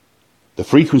The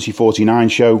Frequency 49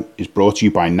 show is brought to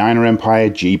you by Niner Empire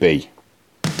GB.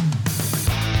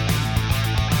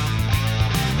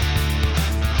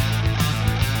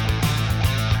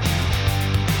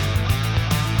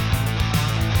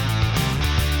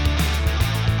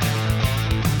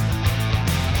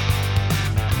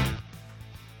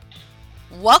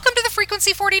 Welcome to the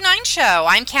Frequency 49 show.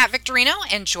 I'm Kat Victorino,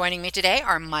 and joining me today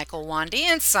are Michael Wandy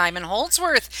and Simon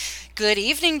Holdsworth. Good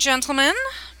evening, gentlemen.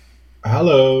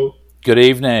 Hello. Good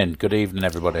evening. Good evening,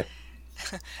 everybody.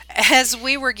 As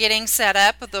we were getting set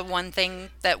up, the one thing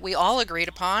that we all agreed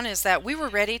upon is that we were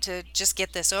ready to just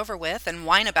get this over with and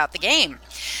whine about the game.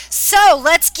 So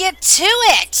let's get to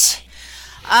it.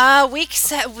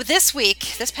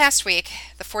 This past week,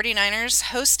 the 49ers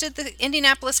hosted the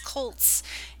Indianapolis Colts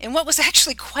in what was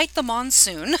actually quite the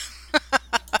monsoon,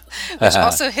 which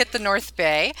also hit the North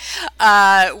Bay.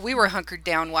 We were hunkered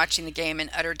down watching the game in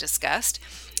utter disgust.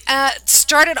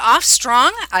 Started off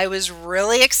strong. I was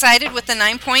really excited with the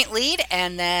 9-point lead,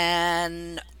 and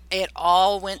then it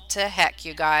all went to heck,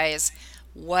 you guys.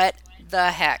 What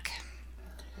the heck?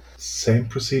 Same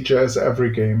procedure as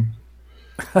every game.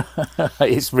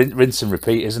 It's rinse and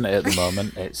repeat, isn't it, at the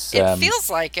moment? It feels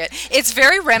like it. It's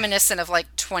very reminiscent of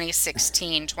like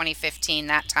 2016, 2015,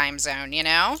 that time zone, you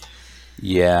know?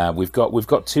 Yeah, we've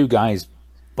got two guys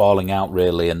balling out,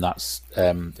 really, and that's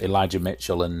Elijah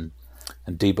Mitchell and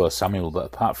Deebo Samuel. But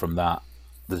apart from that,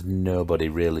 there's nobody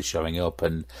really showing up.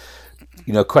 And,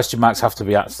 you know, question marks have to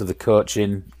be asked to the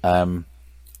coaching. The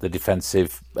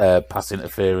defensive pass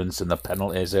interference and the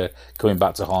penalties are coming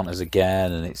back to haunt us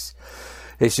again. And it's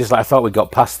just like, I thought we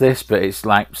got past this, but it's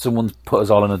like someone's put us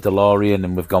all in a DeLorean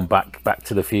and we've gone back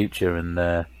to the future.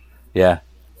 And, yeah,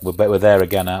 we're there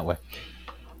again, aren't we?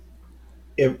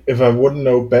 If I wouldn't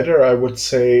know better, I would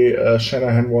say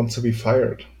Shanahan wants to be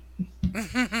fired.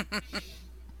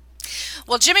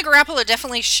 Well, Jimmy Garoppolo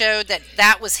definitely showed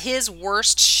that was his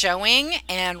worst showing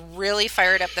and really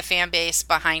fired up the fan base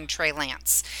behind Trey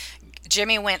Lance.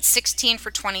 Jimmy went 16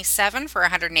 for 27 for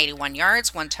 181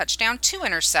 yards, 1 touchdown, 2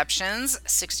 interceptions,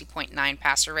 60.9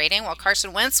 passer rating, while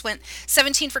Carson Wentz went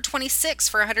 17 for 26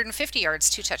 for 150 yards,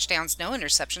 2 touchdowns, no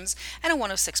interceptions, and a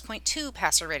 106.2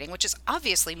 passer rating, which is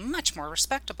obviously much more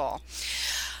respectable.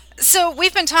 So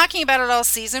we've been talking about it all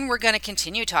season. We're going to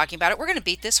continue talking about it. We're going to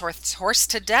beat this horse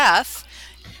to death.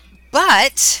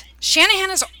 But Shanahan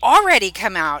has already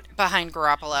come out behind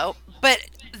Garoppolo, but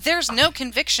there's no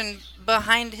conviction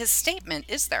behind his statement,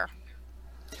 is there?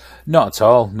 Not at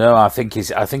all. No, I think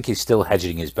he's still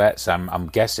hedging his bets. I'm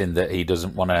guessing that he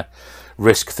doesn't want to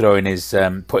risk throwing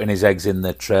putting his eggs in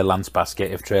the Trey Lance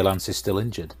basket if Trey Lance is still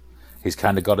injured. He's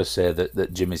kind of got to say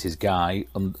that Jimmy's his guy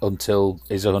until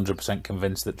he's 100%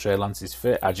 convinced that Trey Lance is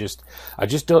fit. I just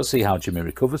don't see how Jimmy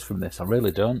recovers from this. I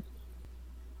really don't.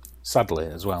 Sadly,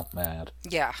 as well, may I add.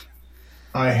 Yeah.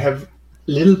 I have a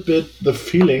little bit the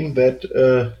feeling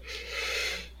that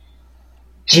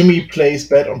Jimmy plays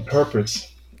bad on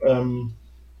purpose.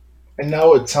 And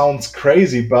now it sounds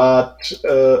crazy, but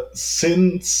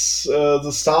since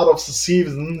the start of the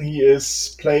season, he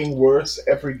is playing worse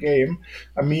every game.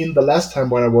 I mean, the last time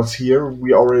when I was here,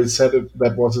 we already said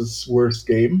that was his worst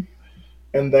game.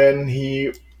 And then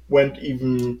he went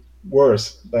even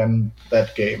worse than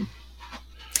that game.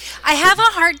 I have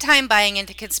a hard time buying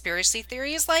into conspiracy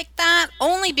theories like that,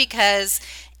 only because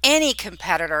any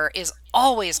competitor is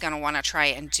always going to want to try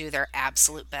and do their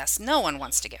absolute best. No one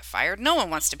wants to get fired. No one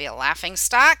wants to be a laughing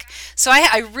stock. So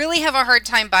I really have a hard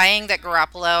time buying that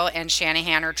Garoppolo and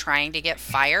Shanahan are trying to get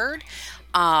fired.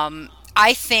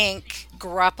 I think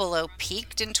Garoppolo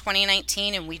peaked in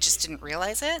 2019 and we just didn't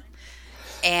realize it.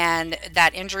 And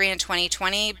that injury in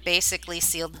 2020 basically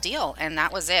sealed the deal. And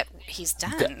that was it. He's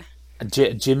done.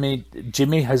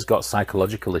 Jimmy has got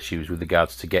psychological issues with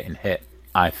regards to getting hit.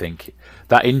 I think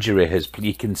that injury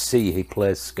you can see he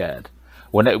plays scared.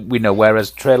 Whereas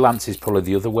Trey Lance is probably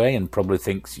the other way and probably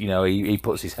thinks, he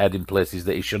puts his head in places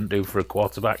that he shouldn't do for a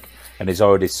quarterback, and he's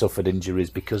already suffered injuries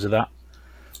because of that.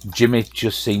 Jimmy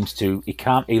just seems he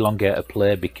can't elongate a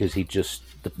play because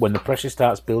when the pressure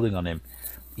starts building on him,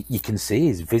 you can see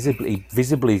he's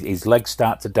visibly his legs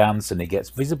start to dance and he gets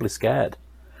visibly scared.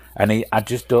 And I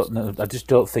just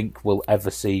don't think we'll ever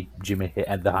see Jimmy hit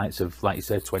at the heights of, like you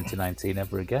say, 2019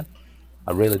 ever again.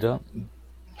 I really don't.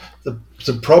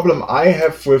 The problem I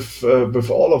have with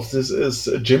all of this is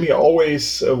Jimmy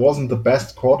always wasn't the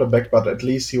best quarterback, but at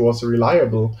least he was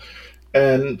reliable,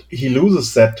 and he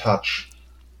loses that touch.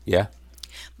 Yeah.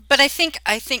 But I think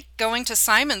going to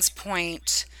Simon's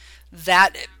point,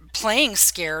 that playing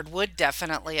scared would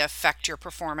definitely affect your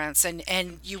performance,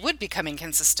 and you would become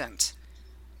inconsistent.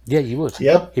 Yeah, you would.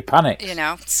 Yep. He panics.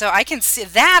 So I can see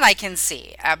that. I can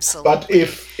see absolutely.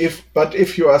 But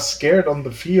if you are scared on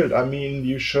the field, I mean,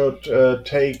 you should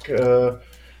take the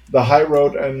high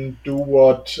road and do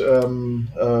what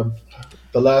the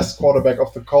last quarterback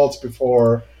of the Colts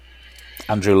before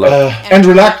Andrew Luck.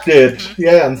 Andrew Luck did,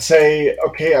 and say,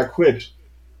 okay, I quit.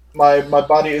 My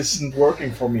body isn't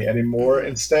working for me anymore.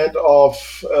 Instead of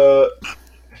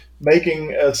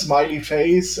making a smiley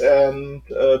face and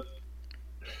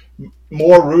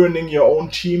more ruining your own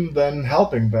team than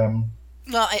helping them.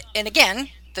 Well, and again,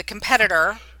 the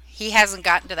competitor, he hasn't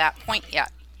gotten to that point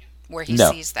yet where he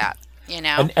sees that.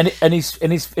 And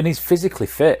he's physically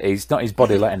fit. He's not his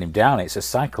body letting him down. It's a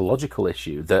psychological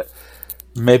issue that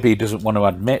maybe he doesn't want to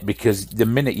admit, because the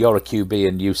minute you're a QB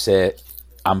and you say,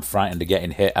 I'm frightened of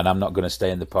getting hit and I'm not going to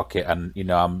stay in the pocket, and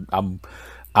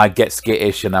I get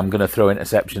skittish and I'm going to throw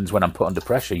interceptions when I'm put under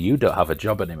pressure, you don't have a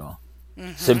job anymore.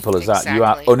 Simple as that.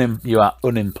 You are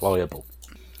unemployable.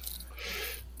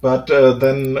 But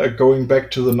then going back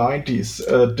to the 90s,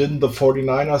 didn't the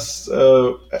 49ers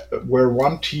were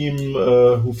one team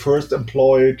who first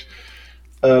employed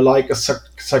like a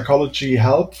psychology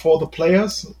help for the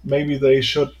players? Maybe they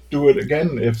should do it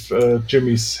again if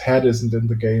Jimmy's head isn't in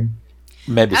the game.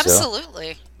 Maybe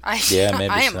Absolutely. Maybe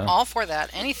I am all for that.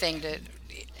 Anything to...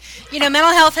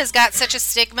 mental health has got such a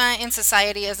stigma in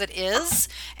society as it is,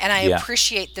 and I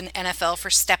appreciate the NFL for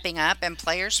stepping up and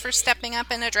players for stepping up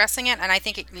and addressing it, and I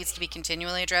think it needs to be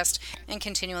continually addressed and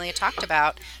continually talked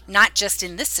about, not just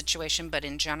in this situation, but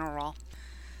in general.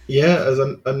 Yeah, as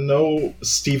I know,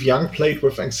 Steve Young played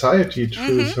with anxiety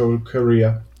through his whole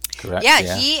career. Correct.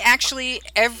 Yeah, he actually,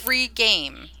 every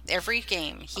game,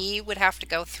 he would have to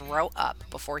go throw up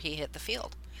before he hit the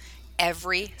field.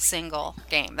 Every single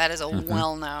game. That is a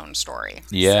well-known story.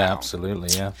 Yeah, absolutely.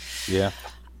 Yeah.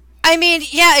 I mean,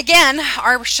 again,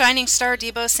 our shining star,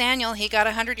 Deebo Samuel, he got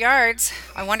 100 yards.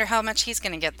 I wonder how much he's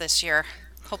going to get this year.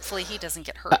 Hopefully he doesn't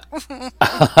get hurt.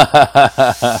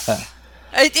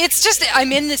 It's just,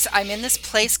 I'm in this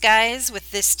place, guys, with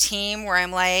this team where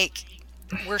I'm like,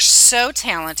 we're so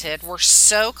talented, we're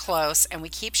so close, and we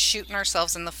keep shooting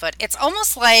ourselves in the foot. It's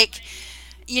almost like,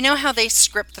 you know how they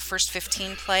script the first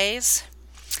 15 plays?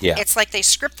 Yeah. It's like they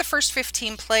script the first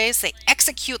 15 plays, they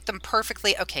execute them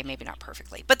perfectly. Okay, maybe not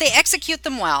perfectly, but they execute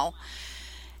them well.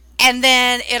 And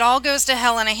then it all goes to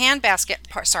hell in a handbasket.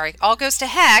 All goes to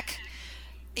heck,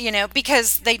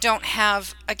 because they don't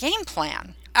have a game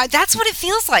plan. That's what it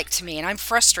feels like to me, and I'm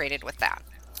frustrated with that.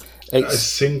 I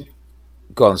think...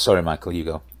 Go on, sorry, Michael, you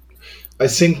go. I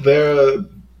think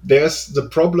there's the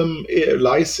problem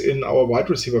lies in our wide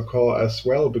receiver core as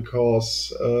well,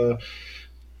 because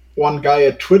one guy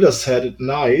at Twitter said it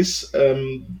nice.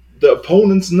 The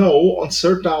opponents know on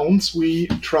third downs we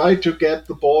try to get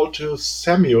the ball to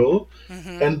Samuel,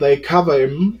 and they cover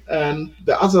him, and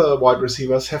the other wide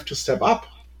receivers have to step up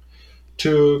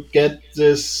to get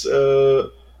this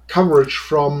coverage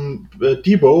from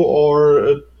Deebo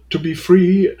or to be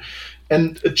free.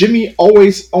 And Jimmy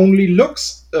always only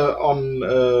looks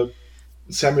on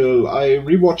Samuel. I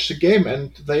rewatched the game,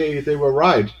 and they were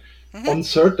right. On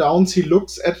third downs, he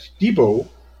looks at Deebo,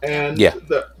 and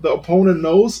the opponent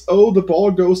knows, the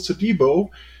ball goes to Deebo.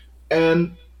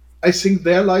 And I think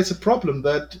there lies a problem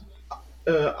that,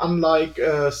 unlike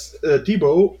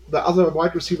Deebo, the other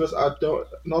wide receivers are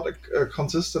not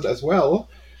consistent as well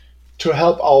to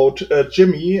help out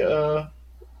Jimmy.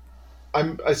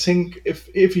 I think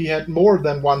if he had more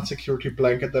than one security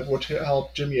blanket, that would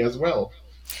help Jimmy as well.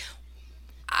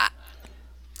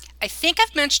 I think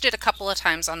I've mentioned it a couple of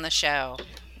times on the show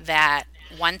that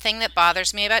one thing that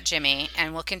bothers me about Jimmy,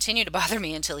 and will continue to bother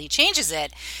me until he changes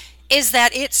it, is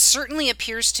that it certainly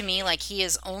appears to me like he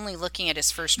is only looking at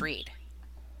his first read.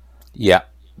 Yeah.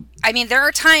 I mean, there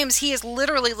are times he is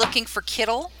literally looking for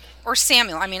Kittle or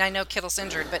Samuel. I mean, I know Kittle's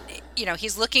injured, but,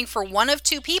 he's looking for one of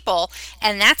two people,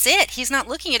 and that's it. He's not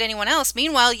looking at anyone else.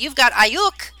 Meanwhile, you've got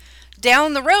Ayuk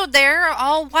down the road there,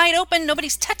 all wide open.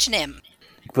 Nobody's touching him.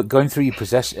 But going through your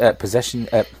progressions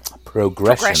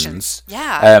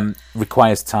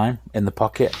requires time in the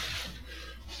pocket.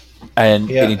 And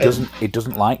he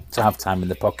doesn't like to have time in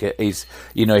the pocket. He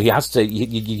has to.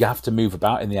 You have to move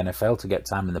about in the NFL to get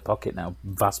time in the pocket now.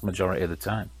 Vast majority of the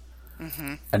time,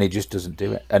 and he just doesn't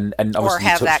do it. And or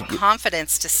have that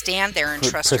confidence to stand there and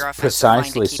trust your offensive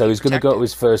precisely. line to keep So he's going to go protected. to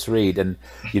his first read, and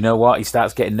you know what? He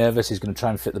starts getting nervous. He's going to try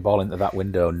and fit the ball into that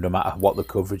window, no matter what the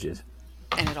coverage is.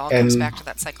 And it all comes back to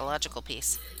that psychological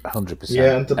piece. 100%.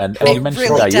 Yeah, and It you mentioned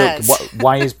really Ayuk. does.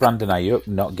 Why is Brandon Ayuk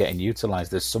not getting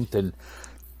utilised? There's something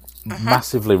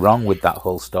massively wrong with that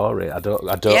whole story. I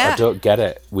don't get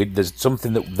it. There's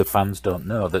something that the fans don't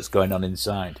know that's going on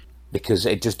inside, because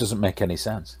it just doesn't make any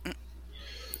sense.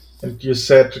 And you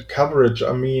said coverage.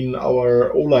 I mean,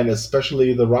 our O-line,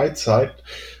 especially the right side,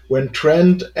 when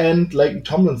Trent and Leighton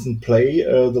Tomlinson play,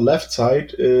 the left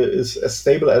side is as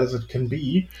stable as it can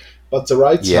be. But the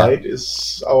right side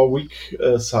is our weak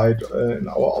side in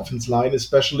our offense line,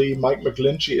 especially Mike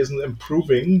McGlinchey isn't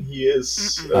improving. He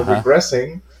is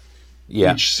regressing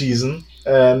each season.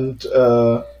 And,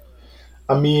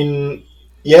 I mean,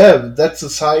 that's the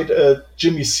side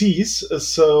Jimmy sees.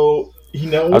 So he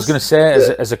knows. I was going to say,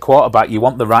 as a quarterback, you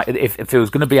want the right. If there was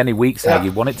going to be any weak side,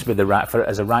 you want it to be the right.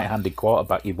 As a right-handed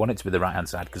quarterback, you want it to be the right-hand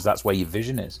side, because that's where your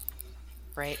vision is.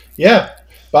 Right. Yeah.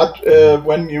 But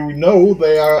when you know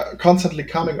they are constantly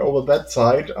coming over that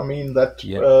side, I mean, that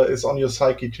is on your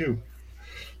psyche too.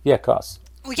 Yeah, of course.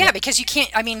 Well, yeah, because you can't,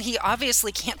 I mean, he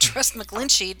obviously can't trust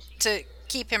McGlinchey to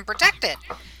keep him protected.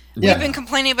 We've been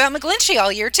complaining about McGlinchey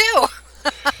all year too.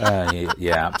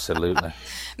 Yeah, absolutely.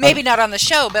 Maybe not on the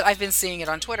show, but I've been seeing it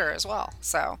on Twitter as well.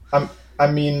 So. I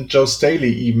mean, Joe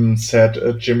Staley even said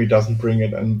Jimmy doesn't bring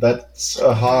it, and that's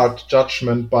a hard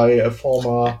judgment by a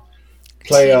former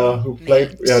player who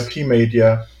played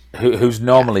teammate, who's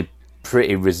normally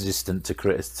pretty resistant to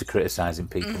criticizing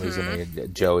people, isn't he?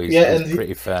 Joey's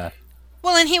pretty fair.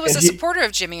 Well, and he was a supporter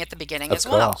of Jimmy at the beginning as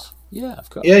well. Yeah, of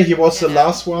course. Yeah, he was the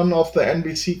last one of the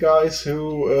NBC guys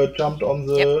who jumped on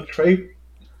the trade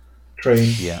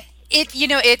train. Yeah.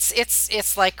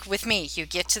 It's like with me. You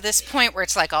get to this point where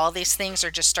it's like all these things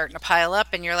are just starting to pile up,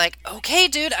 and you're like, okay,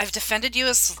 dude, I've defended you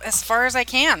as far as I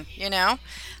can, Yeah.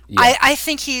 I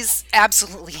think he's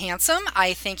absolutely handsome.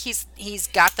 I think he's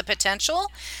got the potential,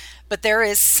 but there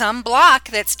is some block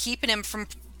that's keeping him from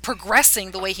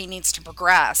progressing the way he needs to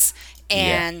progress.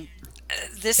 And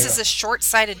this is a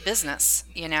short-sighted business.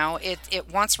 It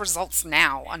wants results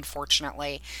now,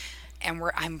 unfortunately. And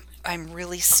I'm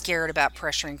really scared about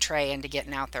pressuring Trey into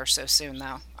getting out there so soon,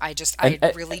 though. I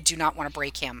really do not want to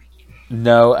break him.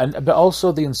 No, but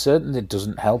also the uncertainty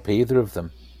doesn't help either of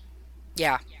them.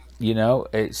 Yeah.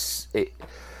 It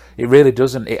really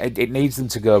doesn't. It needs them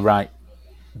to go, right,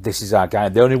 this is our guy.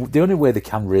 The only way they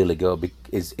can really go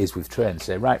is with Trey and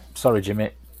say, right, sorry,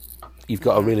 Jimmy, you've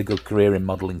got a really good career in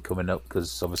modelling coming up,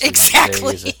 because obviously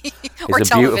or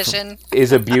television.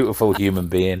 Is a beautiful human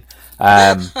being.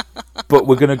 But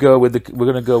we're gonna go with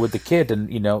the kid, and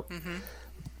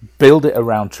build it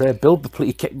around Trey. Build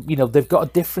the they've got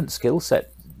a different skill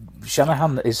set.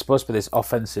 Shanahan is supposed to be this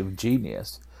offensive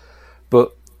genius,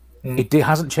 but it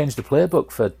hasn't changed the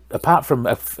playbook apart from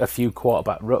a few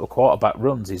quarterback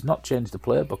runs. He's not changed the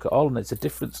playbook at all, and it's a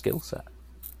different skill set.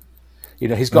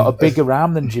 He's got a bigger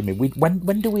arm than Jimmy.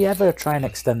 When do we ever try and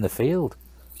extend the field?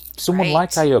 Someone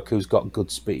like Ayuk who's got good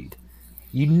speed.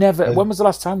 You never. When was the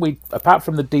last time apart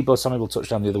from the Deebo Samuel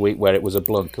touchdown the other week where it was a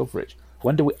blown coverage?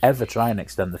 When do we ever try and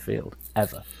extend the field?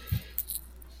 Ever?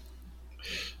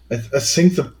 I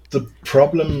think the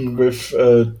problem with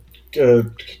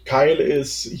Kyle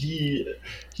is he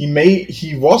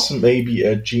was maybe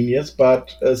a genius,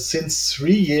 but since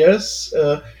 3 years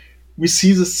we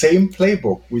see the same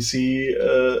playbook.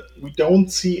 We don't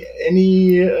see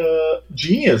any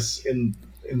genius in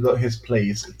his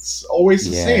plays. It's always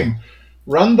the same.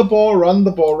 Run the ball, run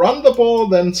the ball, run the ball,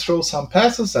 then throw some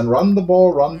passes and run the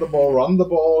ball, run the ball, run the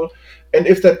ball. And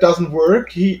if that doesn't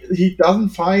work, he doesn't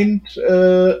find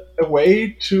a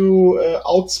way to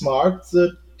outsmart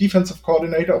the defensive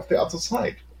coordinator of the other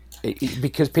side.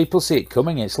 Because people see it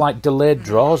coming. It's like delayed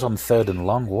draws on 3rd and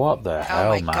long. What the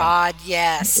hell, man? Oh, my God,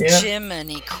 yes. Yeah.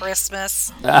 Jiminy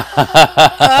Christmas.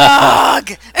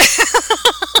 Ugh!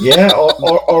 Yeah,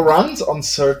 or runs on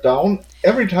 3rd down.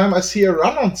 Every time I see a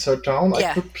run on 3rd down,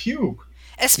 I could puke.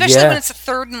 Especially when it's a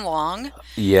 3rd and long.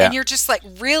 Yeah. And you're just like,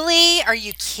 really? Are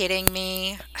you kidding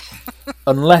me?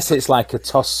 Unless it's like a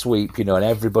toss sweep, and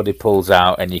everybody pulls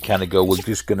out and you kind of go, we're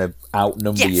just going to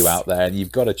outnumber you out there, and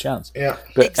you've got a chance. Yeah.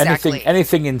 But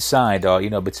anything inside or,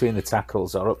 between the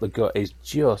tackles or up the gut is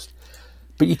just...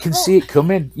 But you can see it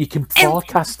coming. You can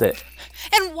forecast it.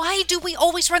 And why do we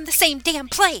always run the same damn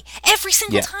play every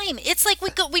single time? It's like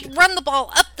we run the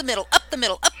ball up the middle, up the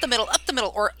middle, up the middle, up the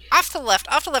middle, or off to the left.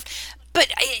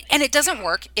 But it doesn't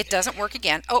work. It doesn't work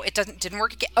again. Oh, didn't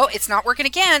work again. Oh, it's not working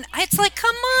again. It's like,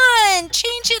 come on,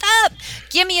 change it up.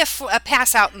 Give me a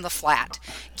pass out in the flat.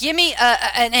 Give me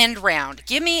an end round.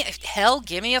 Give me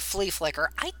a flea flicker.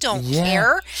 I don't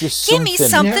care. Give me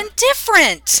something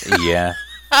different. Yeah,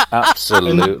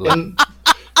 absolutely.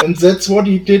 And that's what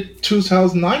he did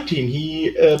 2019.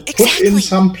 He put in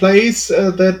some plays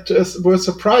that were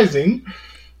surprising.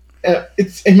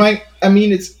 it's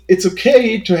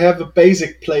okay to have a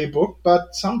basic playbook,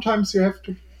 but sometimes you have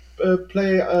to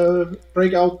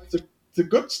break out the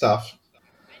good stuff.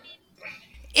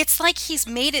 It's like he's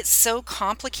made it so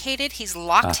complicated. He's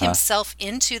locked himself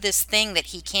into this thing that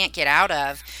he can't get out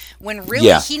of, when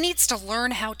really he needs to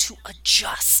learn how to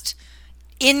adjust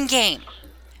in game.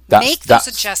 Make those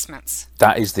adjustments.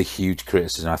 That is the huge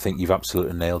criticism. I think you've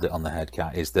absolutely nailed it on the head,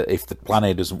 Kat, is that if the plan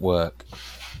A doesn't work,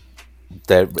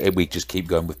 we just keep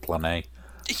going with plan A.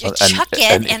 You chuck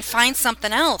it and find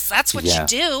something else. That's what you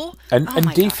do. And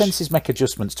defenses make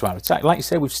adjustments to our attack. Like you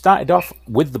say, we've started off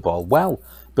with the ball well,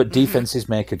 but defenses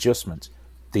make adjustments.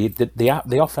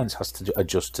 The offense has to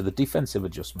adjust to the defensive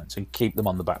adjustments and keep them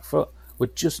on the back foot. We're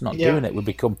just not doing it. We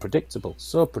become predictable,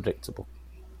 so predictable.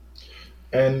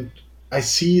 And I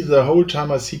see the whole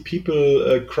time, I see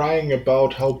people crying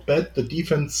about how bad the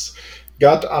defense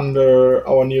got under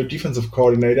our new defensive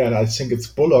coordinator, and I think it's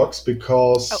Bullocks,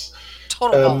 because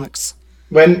total Bullocks.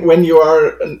 When you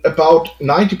are about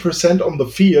 90% on the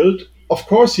field, of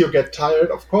course you get tired,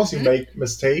 of course you make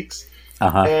mistakes,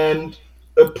 and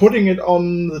putting it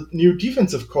on the new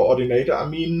defensive coordinator, I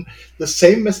mean, the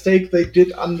same mistake they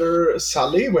did under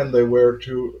Saleh when they were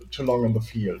too long on the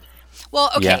field.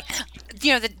 Well, okay,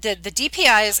 you know, the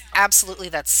DPIs, absolutely,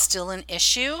 that's still an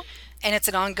issue, and it's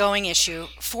an ongoing issue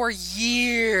for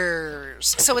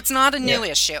years. So it's not a new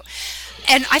issue.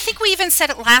 And I think we even said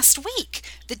it last week.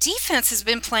 The defense has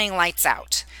been playing lights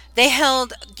out. They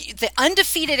held the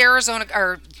undefeated Arizona,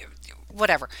 or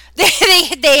whatever.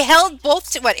 They held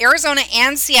both, Arizona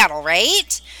and Seattle,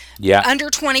 right? Yeah. Under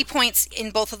 20 points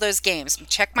in both of those games.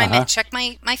 Check my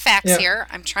facts here.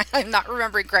 I'm not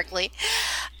remembering correctly.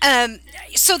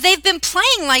 So they've been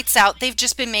playing lights out. They've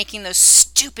just been making those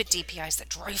stupid DPIs that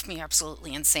drive me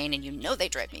absolutely insane, and you know they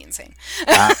drive me insane.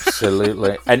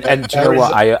 Absolutely. And do you know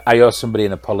what? I owe somebody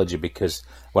an apology, because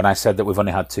when I said that we've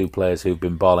only had 2 players who've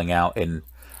been balling out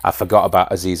I forgot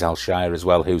about Aziz Al-Shire as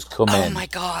well, who's come in. Oh my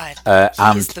God,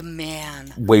 he's the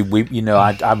man. We you know,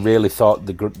 I really thought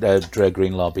the Dre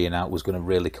Greenlaw being out was going to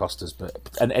really cost us,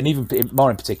 and even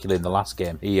more in particular in the last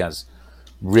game, he has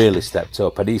really stepped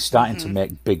up, and he's starting to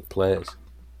make big plays.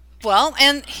 Well,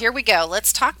 and here we go.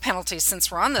 Let's talk penalties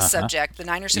since we're on the subject. The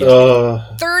Niners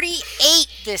have 38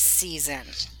 this season.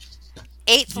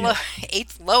 Eighth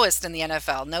lowest in the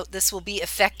NFL. Note this will be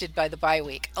affected by the bye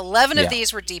week. 11 of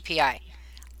these were DPI.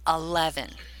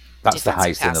 11. That's the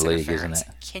highest in the league, isn't it?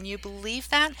 Can you believe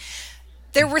that?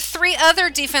 There were 3 other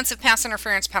defensive pass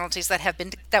interference penalties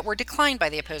that were declined by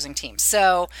the opposing team.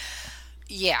 So,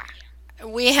 yeah,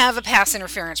 we have a pass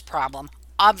interference problem.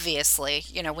 Obviously,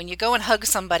 you know, when you go and hug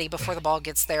somebody before the ball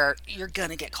gets there, you're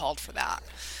gonna get called for that.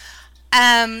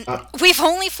 We've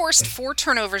only forced 4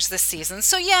 turnovers this season,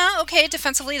 so yeah, okay,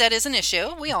 defensively that is an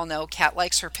issue. We all know Kat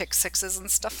likes her pick sixes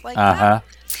and stuff like that.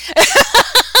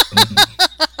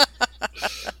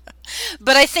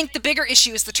 But I think the bigger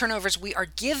issue is the turnovers we are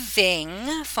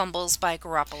giving. Fumbles by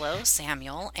Garoppolo,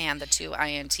 Samuel, and the 2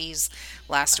 INTs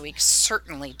last week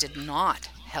certainly did not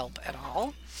help at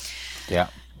all. Yeah.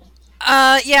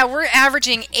 We're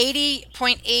averaging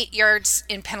 80.8 yards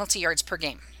in penalty yards per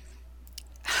game.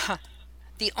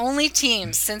 The only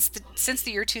team since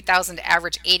the year 2000 to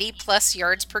average 80-plus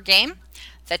yards per game,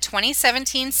 the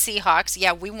 2017 Seahawks,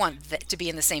 we want to be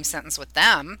in the same sentence with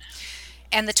them,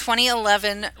 and the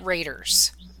 2011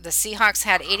 Raiders. The Seahawks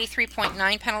had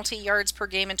 83.9 penalty yards per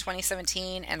game in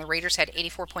 2017, and the Raiders had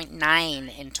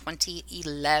 84.9 in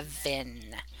 2011.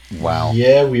 Wow.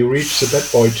 Yeah, we reached the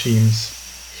bad boy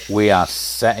teams. We are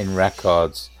setting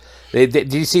records.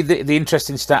 Did you see the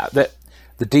interesting stat that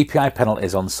the DPI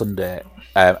penalties on Sunday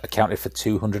accounted for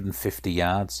 250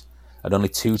 yards, and only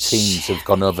 2 teams have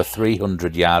gone over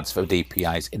 300 yards for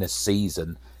DPIs in a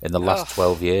season in the last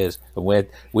 12 years. And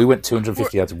we went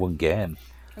 250 yards in one game.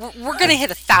 We're going to hit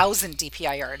 1,000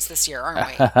 DPI yards this year, aren't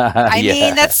we? I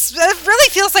mean, that really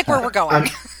feels like where we're going.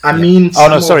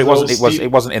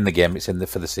 It wasn't in the game. It's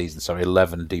for the season. Sorry,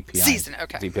 11 DPI. Season,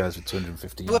 okay. DPIs with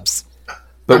 250 yards. Whoops.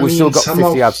 But we've still got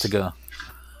 50 yards to go.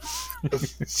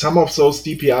 Some of those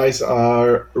DPIs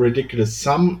are ridiculous.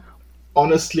 Some,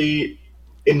 honestly,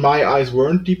 in my eyes,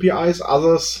 weren't DPIs.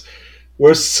 Others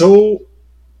were so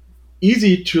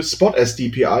easy to spot as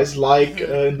DPIs, like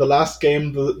in the last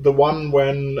game, the one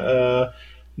when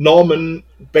Norman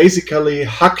basically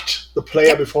hugged the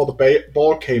player before the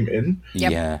ball came in.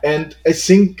 Yep. Yeah. And I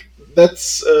think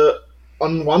that's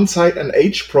on one side an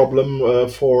age problem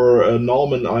for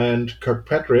Norman and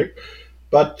Kirkpatrick,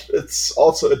 but it's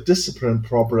also a discipline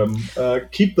problem.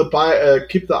 Keep the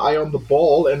eye on the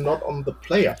ball and not on the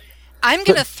player. I'm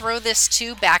going to throw this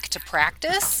back to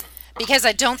practice, Because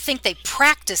I don't think they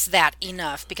practice that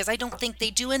enough. Because I don't think they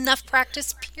do enough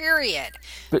practice, period.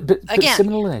 But Again.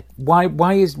 similarly,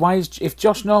 why is if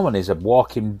Josh Norman is a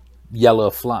walking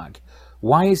yellow flag,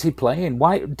 why is he playing?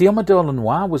 Why Diomede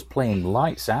Lenoir was playing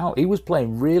lights out. He was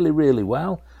playing really, really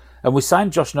well. And we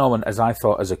signed Josh Norman, as I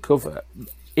thought, as a cover.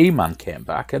 E-Man came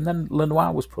back, and then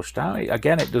Lenoir was pushed out.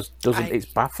 Again, it doesn't. It's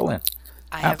baffling.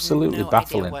 I Absolutely have no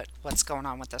baffling. idea what's going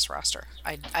on with this roster.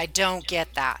 I don't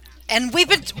get that. And we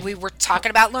were talking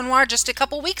about Lenoir just a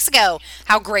couple weeks ago,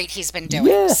 how great he's been doing.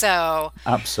 Yeah. So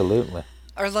Absolutely.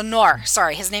 or Lenoir,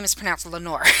 sorry, his name is pronounced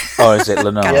Lenoir. Oh, is it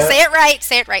Lenoir? Gotta Yeah.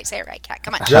 say it right, Kat.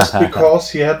 Come on. Just because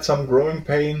he had some growing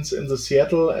pains in the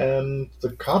Seattle and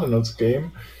the Cardinals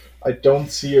game, I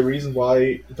don't see a reason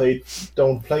why they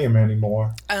don't play him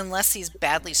anymore. Unless he's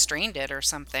badly strained it or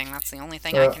something. That's the only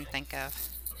thing I can think of.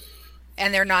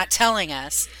 And they're not telling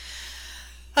us.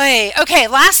 Okay,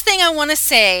 last thing I want to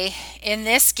say in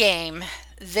this game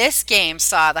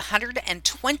saw the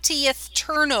 120th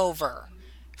turnover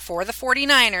for the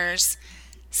 49ers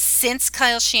since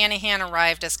Kyle Shanahan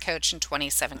arrived as coach in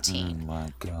 2017. Oh,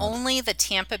 my God. Only the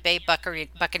Tampa Bay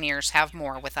Buccaneers have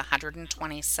more with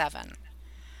 127.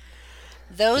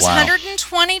 Those Wow.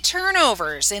 120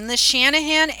 turnovers in the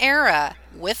Shanahan era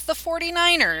with the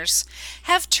 49ers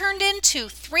have turned into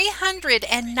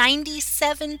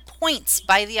 397 points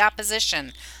by the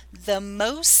opposition, the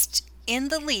most in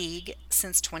the league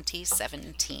since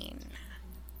 2017.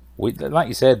 Like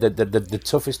you said, the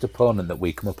toughest opponent that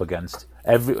we come up against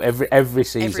every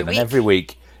season and every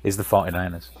week is the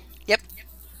 49ers. Yep.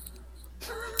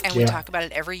 And we Yeah. talk about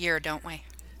it every year, don't we?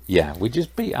 Yeah, we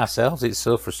just beat ourselves. It's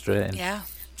so frustrating. Yeah.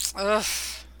 Ugh.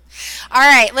 All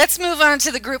right, let's move on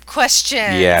to the group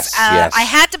questions. Yes. I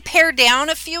had to pare down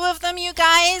a few of them, you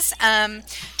guys,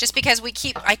 just because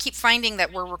I keep finding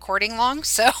that we're recording long.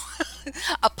 So,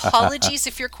 apologies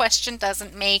if your question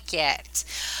doesn't make it.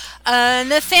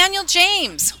 Nathaniel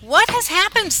James, what has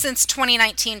happened since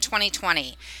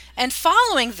 2019-2020? And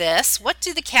following this, what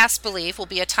do the cast believe will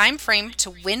be a time frame to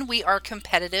when we are a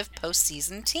competitive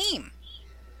postseason team?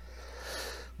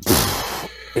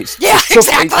 It's Yeah, tough.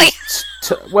 exactly.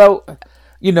 Well,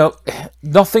 you know,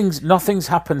 nothing's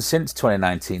happened since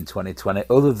 2019-2020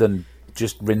 other than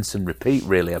just rinse and repeat.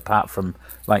 Really, apart from,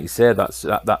 like you say, that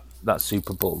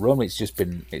Super Bowl run, it's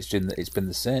been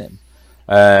the same.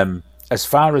 As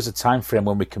far as a time frame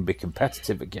when we can be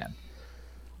competitive again,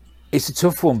 it's a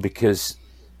tough one because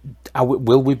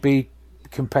will we be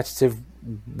competitive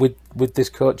with this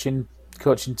coaching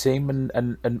team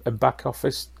and back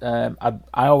office?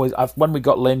 When we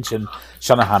got Lynch and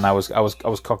Shanahan, I was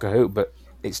cock a hoop, but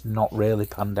it's not really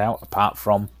panned out apart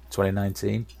from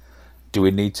 2019. Do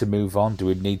we need to move on? Do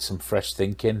we need some fresh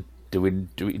thinking?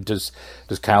 Does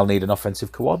Kyle need an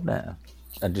offensive coordinator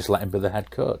and just let him be the head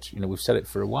coach? You know, we've said it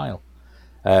for a while.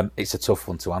 It's a tough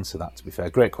one to answer that, to be fair.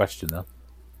 Great question, though.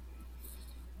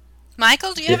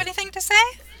 Michael, do you have anything to say?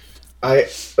 I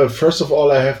first of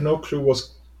all, I have no clue what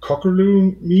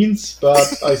cockaroo means,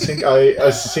 but I think I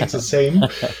think the same.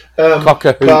 Cock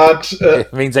a hoop. But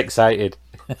It means excited.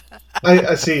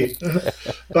 I see.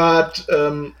 But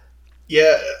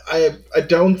yeah, I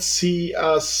don't see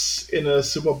us in a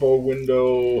Super Bowl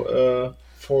window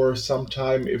for some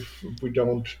time if we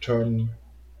don't turn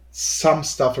some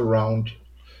stuff around,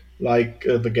 like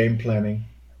the game planning.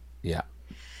 Yeah.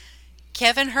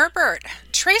 Kevin Herbert,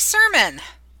 Trey Sermon,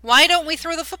 why don't we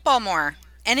throw the football more?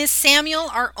 And is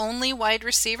Samuel our only wide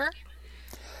receiver?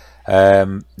 Yeah,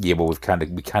 well, we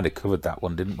kind of covered that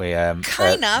one, didn't we?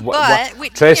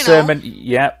 Trey Sermon.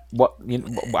 Yeah.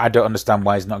 I don't understand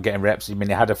why he's not getting reps. I mean,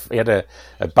 he had a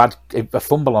bad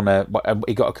fumble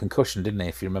he got a concussion, didn't he?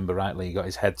 If you remember rightly, he got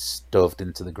his head stoved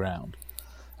into the ground.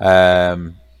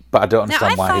 But I don't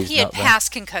understand why he's not there. I thought he had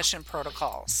passed concussion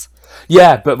protocols.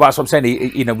 Yeah, but that's what I'm saying.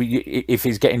 If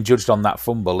he's getting judged on that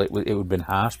fumble, it would have been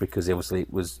harsh because obviously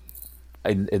it was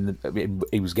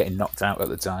he was getting knocked out at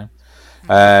the time.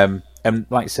 And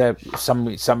like I said,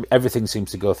 everything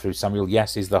seems to go through Samuel.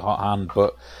 Yes, he's the hot hand,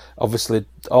 but obviously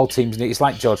all teams need. It's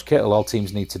like George Kittle. All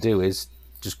teams need to do is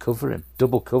just cover him,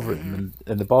 double cover him,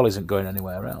 and the ball isn't going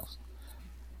anywhere else.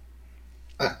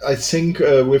 I think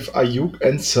with Ayuk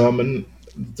and Sermon,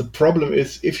 the problem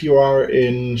is if you are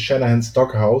in Shanahan's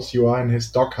doghouse, you are in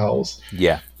his doghouse.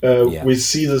 Yeah. We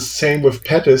see the same with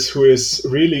Pettis, who is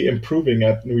really improving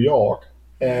at New York,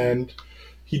 and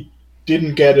he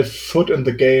didn't get a foot in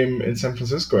the game in San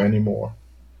Francisco anymore.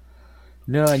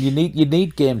 No, and you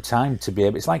need game time to be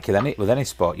able. It's like with any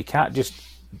sport, you can't just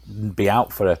be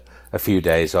out for a few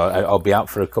days or be out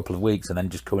for a couple of weeks and then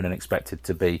just come in and expect it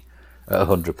to be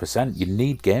 100%. You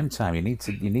need game time. You need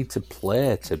to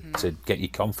play to get your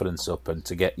confidence up and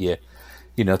to get your,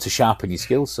 to sharpen your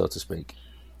skills, so to speak.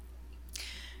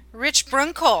 Rich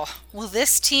Brunkel, will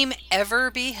this team ever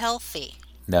be healthy?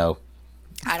 No.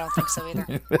 I don't think so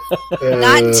either.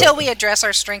 Not until we address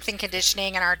our strength and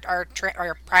conditioning and our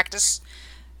practice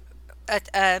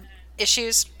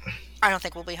issues. I don't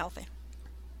think we'll be healthy.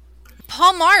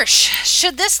 Paul Marsh,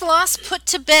 should this loss put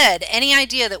to bed any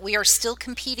idea that we are still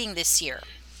competing this year?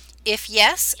 If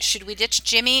yes, should we ditch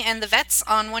Jimmy and the vets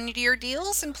on one-year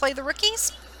deals and play the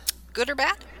rookies? Good or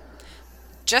bad?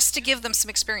 Just to give them some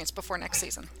experience before next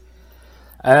season.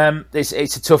 It's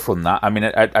a tough one, that. I mean,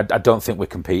 I don't think we're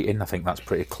competing. I think that's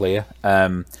pretty clear.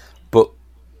 But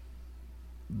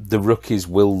the rookies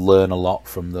will learn a lot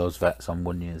from those vets on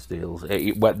one-year deals.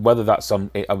 Whether that's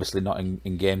obviously not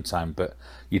in game time, but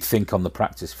you'd think on the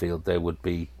practice field they would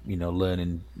be,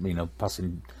 learning,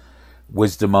 passing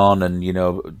wisdom on and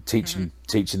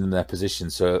teaching them their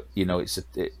position. So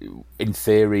in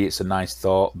theory it's a nice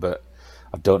thought, but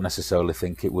I don't necessarily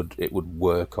think it would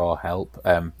work or help.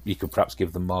 You could perhaps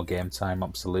give them more game time,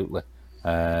 absolutely,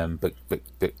 but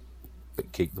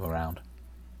keep them around.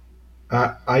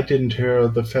 I didn't hear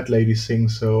the fat lady sing,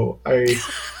 so I'm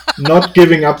not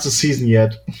giving up the season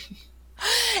yet.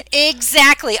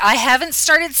 Exactly. I haven't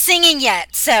started singing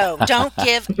yet, so don't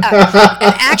give up.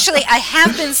 And actually, I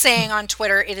have been saying on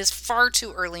Twitter, it is far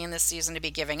too early in this season to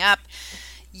be giving up.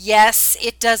 Yes,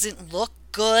 it doesn't look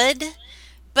good,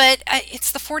 but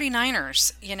it's the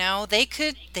 49ers. They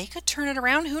could turn it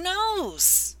around. Who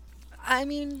knows? I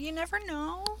mean, you never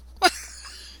know.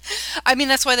 I mean,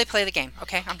 that's why they play the game.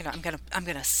 Okay, I'm gonna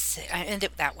end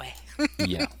it that way.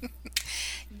 Yeah.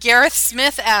 Gareth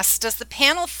Smith asks, does the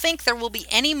panel think there will be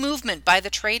any movement by the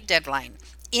trade deadline,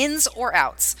 ins or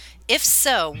outs? If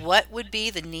so, what would be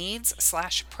the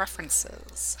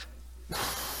needs/preferences?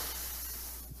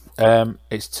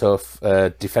 It's tough.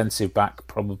 Defensive back,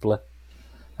 probably.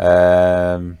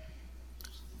 Yeah,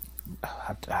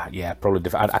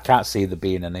 probably. I can't see there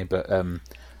being any, but a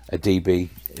DB.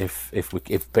 If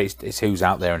it's who's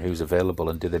out there and who's available,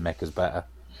 and do they make us better?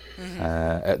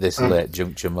 At this late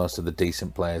juncture, most of the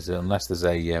decent players, unless there's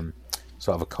a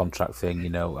sort of a contract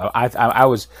thing, I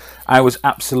was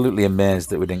absolutely amazed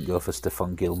that we didn't go for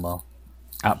Stephon Gilmore.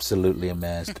 Absolutely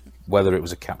amazed. Whether it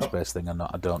was a cap space thing or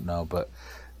not, I don't know. But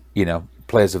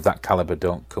players of that caliber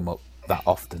don't come up that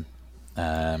often.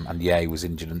 And yeah, he was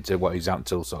injured until he's out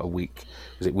until sort of week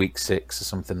 6 or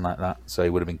something like that. So he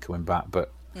would have been coming back,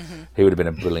 but he would have been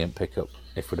a brilliant pickup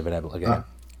if we'd have been able to get him.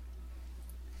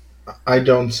 I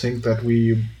don't think that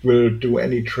we will do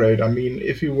any trade. I mean,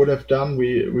 if we would have done,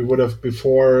 we would have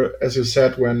before, as you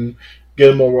said, when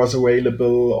Gilmore was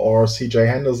available or CJ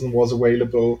Henderson was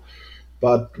available,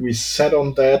 but we sat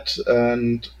on that,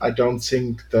 and I don't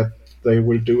think that they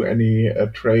will do any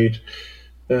trade.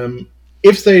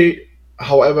 If they,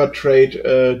 however, trade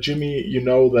Jimmy,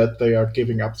 that they are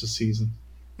giving up the season.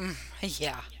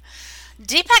 Yeah.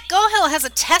 Deepak Gohil has a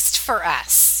test for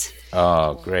us.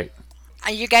 Oh, great.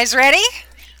 Are you guys ready?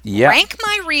 Yeah. Rank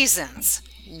my reasons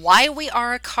why we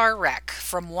are a car wreck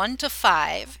from 1 to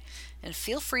 5, and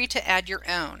feel free to add your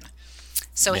own.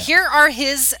 So here are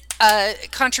his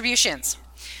contributions.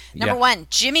 Number 1,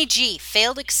 Jimmy G,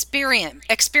 failed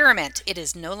experiment. It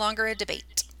is no longer a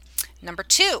debate. Number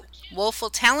 2,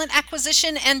 woeful talent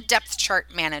acquisition and depth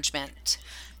chart management.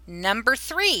 Number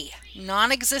 3,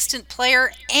 non-existent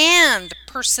player and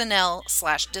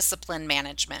personnel/discipline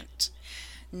management.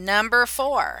 Number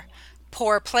 4,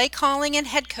 poor play calling and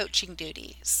head coaching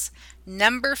duties.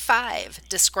 Number 5,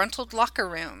 disgruntled locker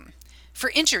room. For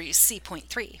injuries, see point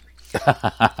 3.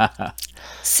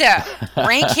 So,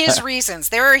 rank his reasons.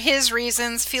 There are his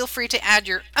reasons. Feel free to add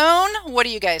your own. What do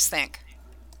you guys think?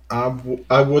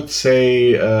 I would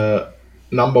say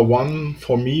number 1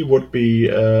 for me would be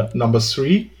number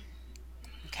 3.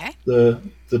 Okay. The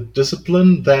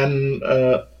discipline. Then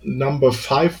number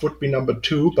 5 would be number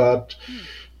 2, but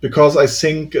because I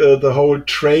think the whole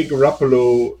Trey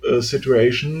Garoppolo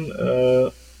situation,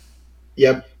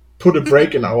 put a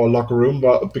break in our locker room.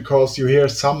 But because you hear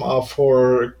some are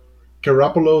for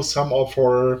Garoppolo, some are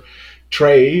for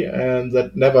Trey, and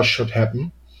that never should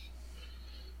happen.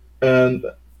 And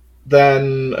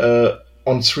then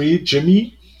on 3,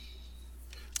 Jimmy.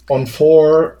 On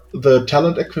 4, the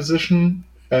talent acquisition,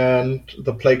 and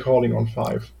the play calling on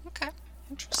 5. Okay,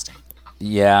 interesting.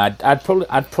 Yeah, I'd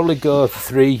probably go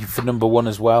 3 for number 1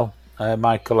 as well,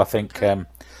 Michael. I think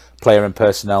player and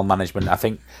personnel management. I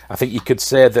think you could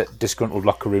say that disgruntled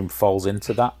locker room falls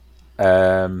into that.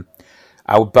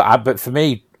 But for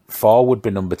me, 4 would be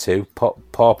number 2.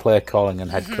 Poor player calling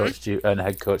and head coach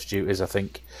duties. I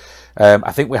think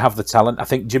we have the talent. I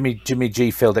think Jimmy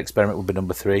G field experiment would be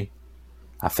number 3.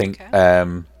 I think,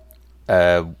 and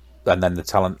then the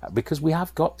talent, because we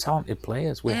have got talented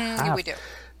players. We do.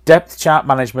 Depth chart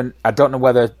management. I don't know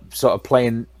whether sort of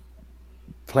playing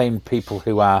people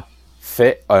who are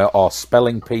fit or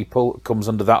spelling people comes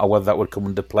under that, or whether that would come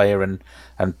under player and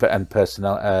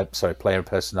personnel. Player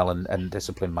personnel and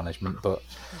discipline management. But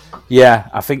yeah,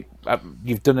 I think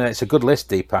you've done it. It's a good list,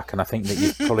 Deepak, and I think that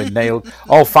you've probably nailed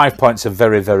all 5 points are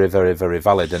very, very, very, very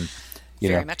valid, and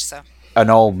very much so,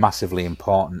 and all massively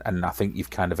important. And I think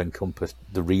you've kind of encompassed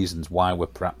the reasons why we're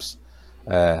perhaps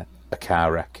a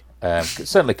car wreck.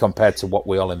 Certainly compared to what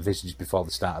we all envisaged before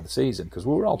the start of the season, because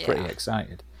we were all pretty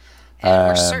excited. And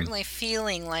we're certainly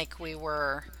feeling like we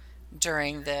were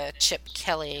during the Chip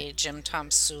Kelly, Jim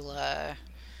Tomsula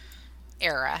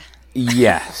era.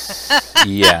 Yes.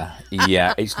 Yeah.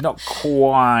 It's not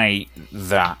quite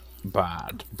that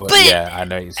bad, but yeah, I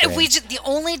know you're saying. The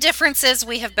only difference is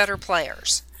we have better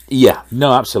players. Yeah,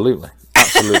 no, absolutely.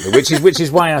 which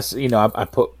is why I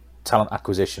put talent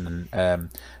acquisition and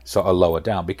sort of lower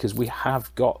down, because we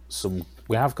have got some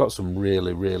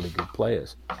really, really good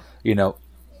players.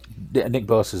 Nick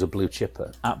Bosa's a blue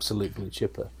chipper, absolute blue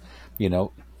chipper.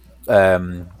 Oh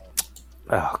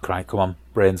Christ, come on,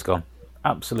 brain's gone,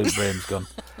 absolute brain's gone.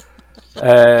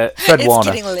 Fred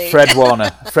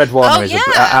Warner is an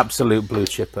absolute blue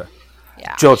chipper.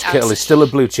 Yeah, George Kittle is still a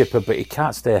blue chipper, but he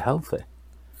can't stay healthy.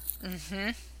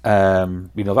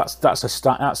 That's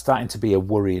starting to be a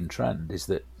worrying trend. Is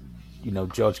that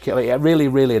George Kittle? It really,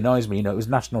 really annoys me. It was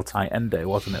National Tight End Day,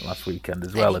 wasn't it, last weekend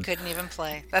as well? And he couldn't even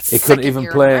play. He couldn't even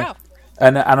play.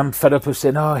 And I'm fed up of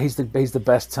saying, he's the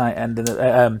best tight end,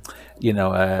 and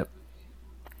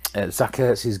Zach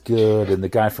Ertz is good, and the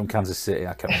guy from Kansas City,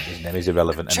 I can't remember his name, he's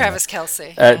irrelevant. Travis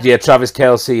Kelce. Travis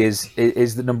Kelce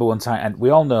is the number 1 tight end.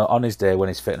 We all know on his day when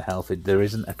he's fit and healthy, there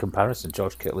isn't a comparison.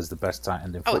 George Kittle is the best tight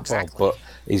end in football, but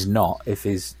he's not if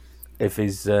he's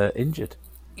injured.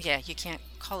 Yeah, you can't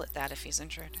call it that if he's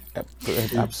injured.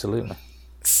 Absolutely.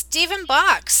 Stephen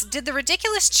Box, did the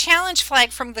ridiculous challenge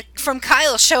flag from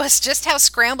Kyle show us just how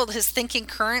scrambled his thinking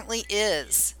currently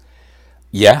is?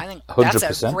 Yeah, I think 100%.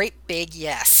 That's a great big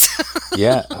yes.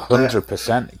 Yeah,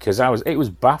 100%. Because it was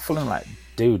baffling. Like,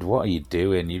 dude, what are you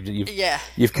doing?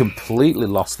 You've completely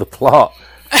lost the plot.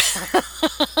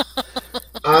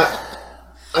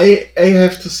 I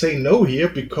have to say no here,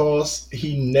 because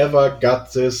he never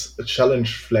got this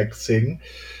challenge flag thing.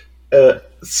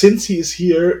 Since he is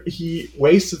here, he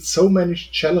wasted so many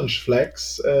challenge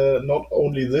flags, not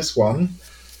only this one.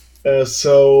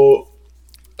 So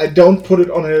I don't put it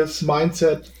on his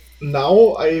mindset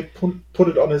now. I put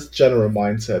it on his general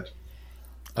mindset.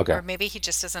 Okay. Or maybe he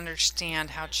just doesn't understand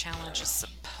how challenge is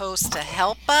supposed to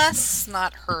help us,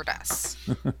 not hurt us.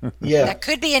 Yeah. That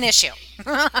could be an issue.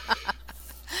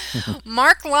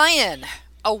 Mark Lyon,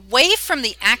 away from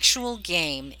the actual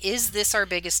game, is this our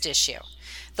biggest issue?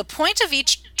 The point of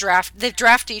the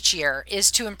draft each year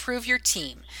is to improve your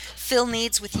team, fill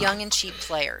needs with young and cheap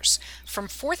players. From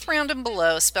 4th round and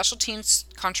below, special teams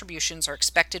contributions are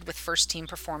expected with first team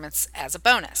performance as a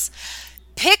bonus.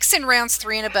 Picks in rounds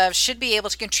 3 and above should be able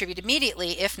to contribute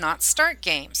immediately, if not start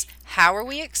games. How are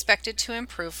we expected to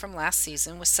improve from last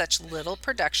season with such little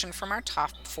production from our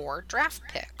top 4 draft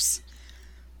picks?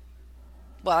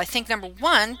 Well, I think number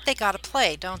 1, they got to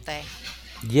play, don't they?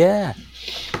 Yeah.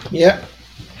 Yeah.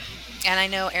 And I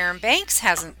know Aaron Banks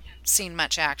hasn't seen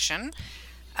much action.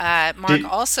 Mark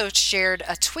also shared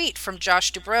a tweet from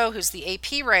Josh Dubrow, who's the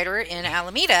AP writer in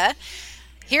Alameda.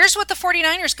 Here's what the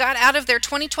 49ers got out of their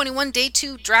 2021 Day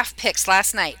 2 draft picks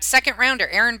last night. 2nd rounder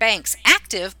Aaron Banks,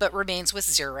 active but remains with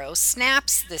 0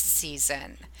 snaps this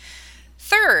season.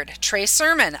 3rd, Trey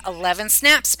Sermon, 11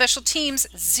 snaps, special teams,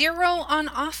 0 on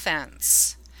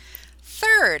offense.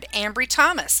 3rd, Ambry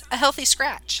Thomas, a healthy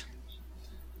scratch.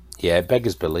 Yeah, it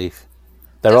beggars belief.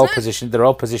 They're all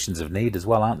positions of need as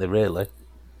well, aren't they, really?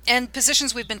 And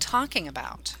positions we've been talking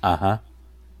about. Uh-huh.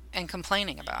 And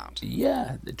complaining about.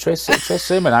 Yeah, Trey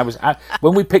Sermon.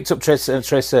 When we picked up Trey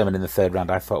Sermon in the 3rd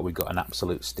round, I thought we got an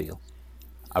absolute steal.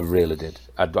 I really did.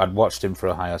 I'd watched him for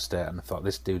Ohio State, and I thought,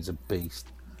 this dude's a beast.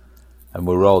 And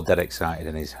we were all dead excited,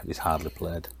 and he's hardly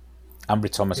played.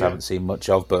 Ambry Thomas I haven't seen much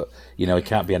of, but he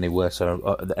can't be any worse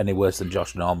than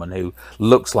Josh Norman, who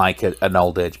looks like an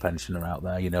old age pensioner out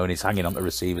there, and he's hanging on to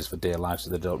receivers for dear life so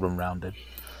they don't run round him.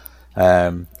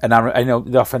 And I know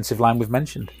the offensive line we've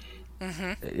mentioned.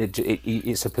 Mm-hmm.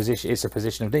 It's a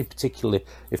position of need, particularly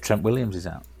if Trent Williams is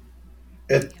out.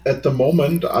 At the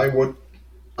moment, I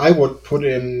I would put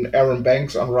in Aaron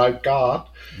Banks on right guard,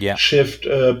 Yeah. shift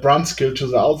Brunskill to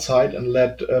the outside, and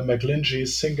let McGlinchey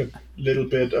think a little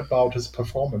bit about his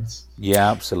performance. Yeah,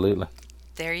 absolutely.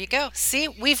 There you go. See,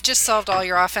 we've just solved all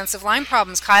your offensive line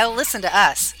problems, Kyle. Listen to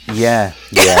us. Yeah.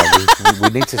 we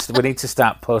need to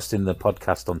start posting the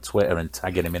podcast on Twitter and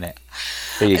tagging him in it.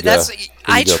 There you go.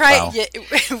 I try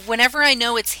pal. whenever I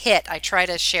know it's hit, I try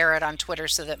to share it on Twitter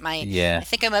so that I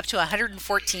think I'm up to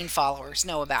 114 followers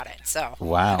know about it. So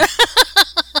Wow.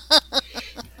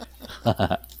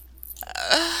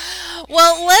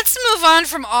 well, let's move on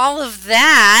from all of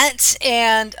that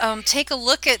and take a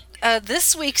look at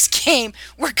this week's game.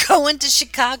 We're going to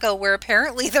Chicago, where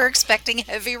apparently they're expecting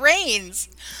heavy rains.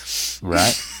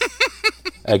 Right.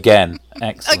 Again.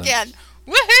 Excellent. Again.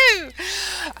 Woohoo!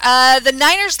 The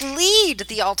Niners lead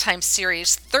the all-time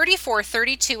series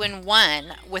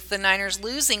 34-32-1, with the Niners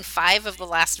losing 5 of the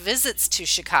last visits to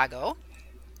Chicago.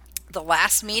 The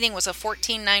last meeting was a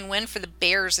 14-9 win for the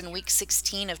Bears in Week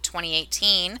 16 of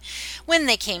 2018 when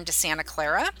they came to Santa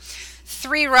Clara.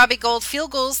 3 Robbie Gould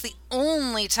field goals, the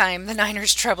only time the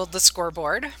Niners trebled the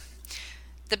scoreboard.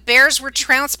 The Bears were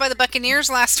trounced by the Buccaneers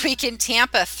last week in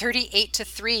Tampa,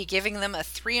 38-3, giving them a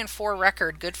 3-4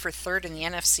 record, good for third in the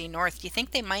NFC North. Do you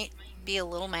think they might be a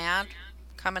little mad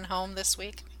coming home this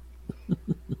week?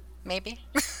 Maybe.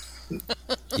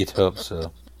 You'd hope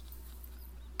so.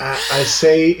 I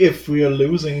say if we are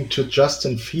losing to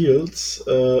Justin Fields,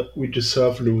 we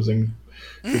deserve losing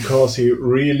because he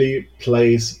really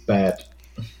plays bad.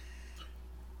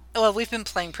 Well, we've been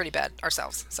playing pretty bad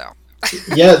ourselves, so.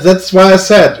 Yeah, that's why I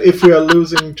said if we are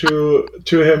losing to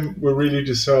him, we really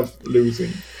deserve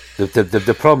losing.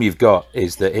 The problem you've got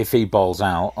is that if he balls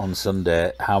out on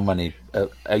Sunday, how many,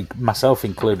 myself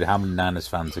included, how many Niners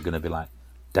fans are going to be like,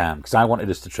 damn? Because I wanted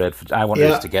us to trade for, I wanted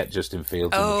us to get Justin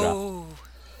Fields in the draft. Oh,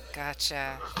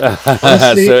 gotcha.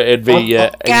 Honestly, so it'd be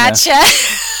gotcha.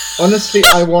 Honestly,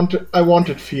 I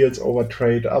wanted Fields over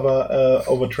Trey,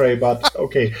 but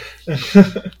okay.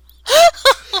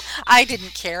 I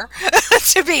didn't care,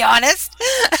 to be honest.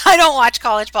 I don't watch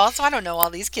college ball, so I don't know all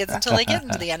these kids until they get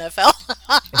into the NFL.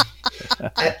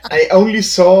 I only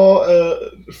saw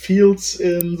Fields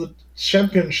in the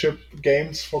championship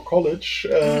games for college.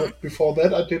 Before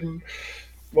that, I didn't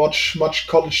watch much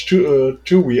college too.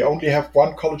 We only have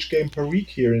one college game per week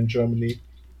here in Germany.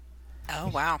 Oh,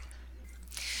 wow.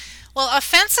 Well,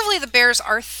 offensively, the Bears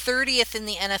are 30th in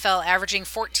the NFL, averaging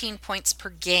 14 points per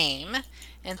game,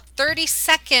 and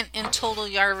 32nd in total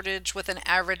yardage with an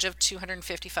average of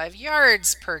 255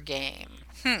 yards per game.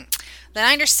 The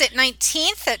Niners sit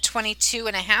 19th at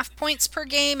 22.5 points per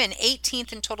game and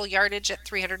 18th in total yardage at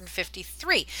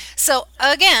 353. So,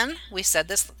 again, we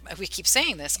keep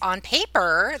saying this, on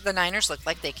paper, the Niners look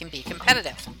like they can be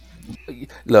competitive.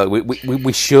 Look,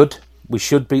 we should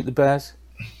beat the Bears.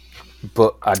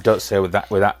 But I don't say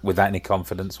with any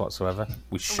confidence whatsoever.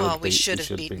 We should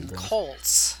have beaten the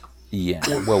Colts. Yeah.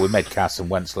 Well, we made Carson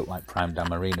Wentz look like prime Dan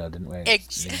Marino, didn't we?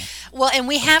 Well, and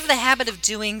we have the habit of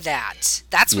doing that.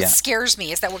 That's what scares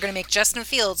me, is that we're going to make Justin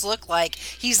Fields look like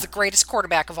he's the greatest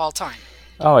quarterback of all time.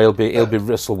 Oh, he'll be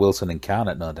Russell Wilson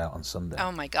incarnate, no doubt, on Sunday.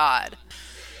 Oh my God.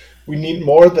 We need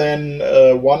more than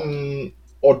 1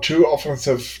 or 2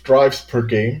 offensive drives per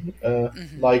game,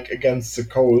 like against the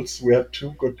Colts. We had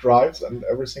 2 good drives, and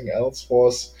everything else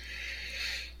was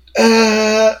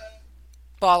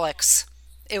bollocks.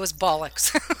 It was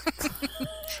bollocks.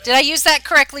 Did I use that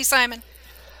correctly, Simon?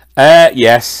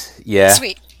 Yes. Yeah.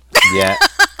 Sweet. Yeah.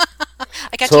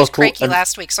 I got to use cranky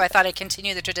last week, so I thought I'd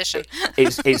continue the tradition.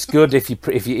 It's good if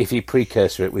you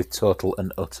precursor it with total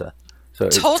and utter. So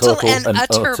total and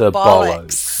utter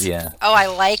bollocks. Yeah. Oh, I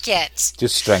like it.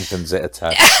 Just strengthens it a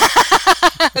tad.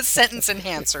 Sentence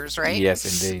enhancers, right? Yes,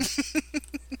 indeed.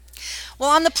 Well,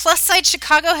 on the plus side,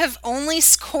 Chicago have only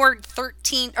scored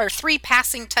 3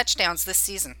 passing touchdowns this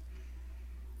season.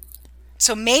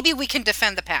 So maybe we can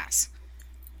defend the pass.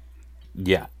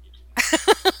 Yeah.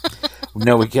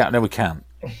 No, we can't.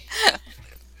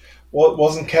 Well,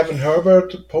 wasn't Kevin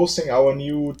Herbert posting our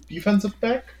new defensive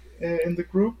back in the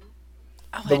group?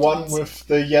 Oh, the one with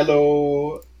the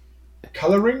yellow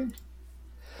coloring?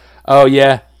 Oh,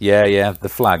 yeah. The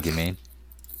flag, you mean?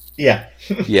 Yeah.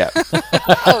 Yeah.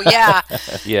 Oh, yeah.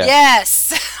 Yeah.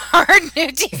 Yes. Our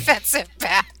new defensive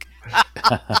back.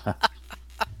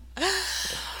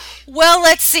 Well,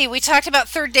 let's see. We talked about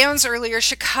third downs earlier.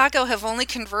 Chicago have only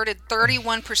converted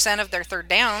 31% of their third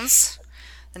downs.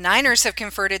 The Niners have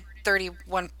converted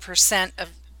 31% of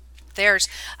theirs.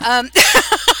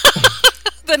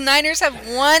 The Niners have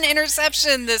 1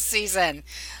 interception this season.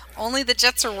 Only the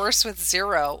Jets are worse with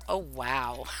 0. Oh,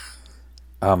 wow.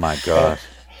 Oh, my God.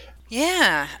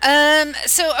 Yeah.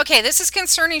 So, okay, this is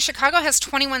concerning. Chicago has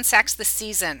 21 sacks this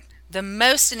season, the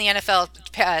most in the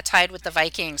NFL, tied with the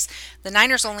Vikings. The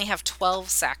Niners only have 12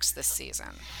 sacks this season.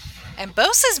 And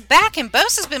Bosa's back, and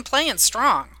Bosa's been playing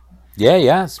strong. Yeah,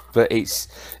 yes, but it's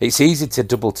easy to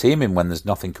double team him when there's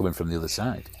nothing coming from the other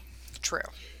side. True.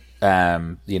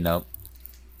 You know.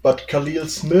 But Khalil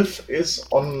Smith is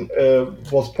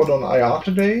was put on IR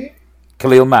today.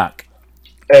 Khalil Mack.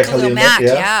 Khalil Mack,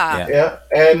 yeah.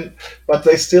 But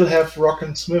they still have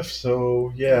Roquan Smith,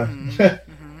 so yeah.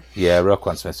 Yeah,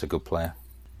 Roquan Smith's a good player.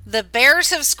 The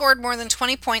Bears have scored more than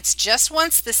 20 points just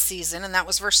once this season, and that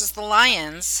was versus the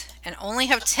Lions, and only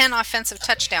have 10 offensive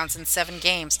touchdowns in 7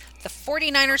 games. The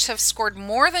 49ers have scored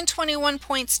more than 21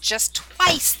 points just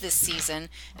twice this season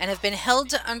and have been held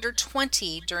to under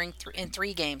 20 in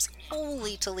 3 games.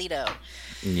 Holy Toledo.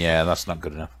 Yeah, that's not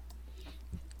good enough.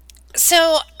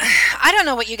 So, I don't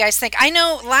know what you guys think. I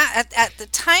know at the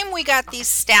time we got these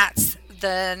stats,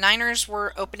 the Niners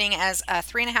were opening as a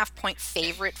 3.5-point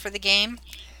favorite for the game.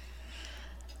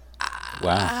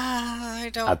 Wow.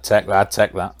 I don't. I'd take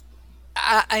that.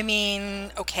 I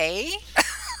mean, okay.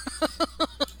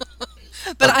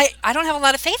 But I don't have a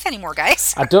lot of faith anymore,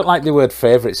 guys. I don't like the word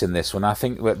favourites in this one. I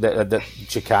think that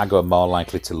Chicago are more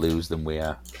likely to lose than we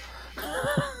are.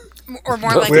 Or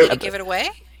more likely to give it away?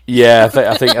 Yeah,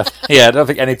 I think I don't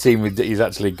think any team is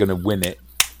actually going to win it.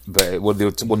 But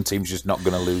one team's just not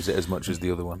going to lose it as much as the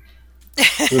other one.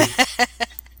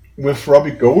 With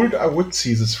Robbie Gould, I would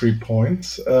see the 3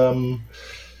 points.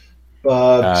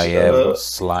 But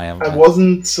Sly. I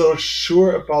wasn't so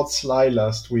sure about Sly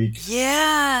last week.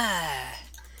 Yeah.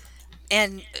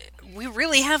 And we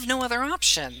really have no other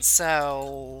options.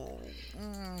 So,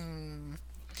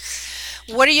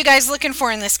 what are you guys looking for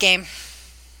in this game?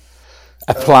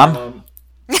 A plan.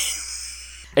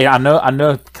 Yeah, I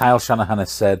know Kyle Shanahan has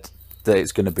said that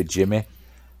it's going to be Jimmy.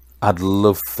 I'd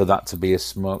love for that to be a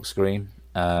smokescreen.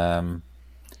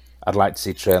 I'd like to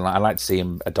see Trey Lance. I'd like to see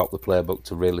him adopt the playbook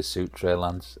to really suit Trey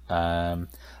Lance.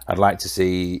 I'd like to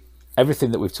see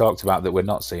everything that we've talked about that we're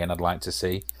not seeing. I'd like to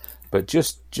see, but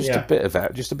just a bit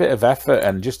of effort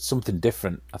and just something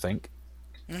different. I think.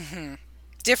 Mm-hmm.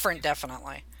 Different,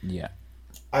 definitely. Yeah.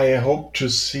 I hope to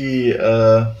see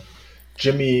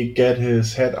Jimmy get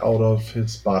his head out of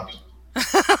his butt.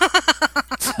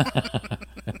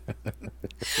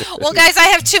 Well, guys, I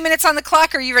have 2 minutes on the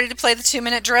clock. Are you ready to play the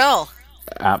 2-minute drill?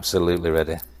 Absolutely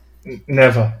ready.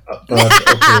 Never. But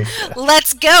okay.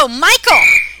 Let's go. Michael,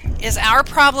 is our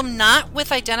problem not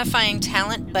with identifying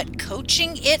talent, but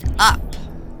coaching it up?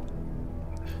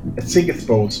 I think it's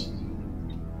both.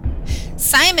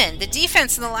 Simon, the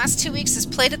defense in the last 2 weeks has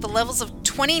played at the levels of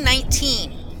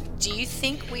 2019. Do you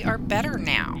think we are better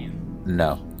now?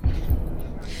 No.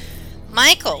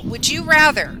 Michael, would you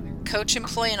rather coach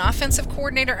employ an offensive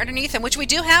coordinator underneath him, which we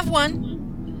do have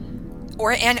one,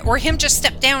 or him just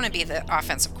step down and be the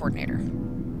offensive coordinator?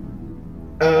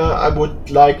 I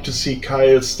would like to see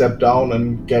Kyle step down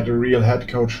and get a real head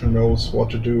coach who knows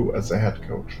what to do as a head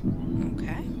coach.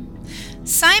 Okay.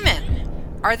 Simon,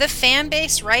 are the fan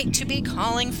base right to be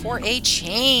calling for a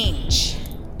change?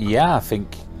 Yeah, I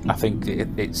think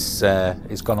it's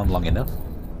gone on long enough.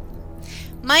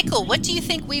 Michael, what do you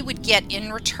think we would get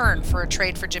in return for a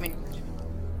trade for Jimmy?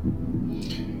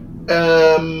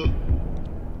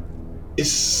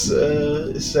 Is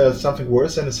there something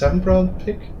worse than a 7th round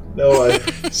pick? No, I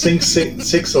think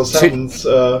 6 or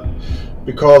 7th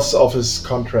because of his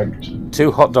contract.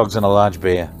 2 hot dogs and a large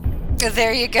beer.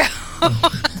 There you go.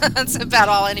 That's about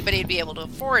all anybody would be able to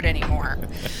afford anymore.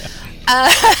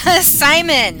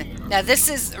 Simon, now this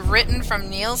is written from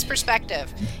Neil's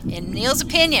perspective. In Neil's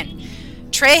opinion,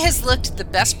 Trey has looked the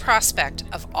best prospect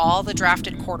of all the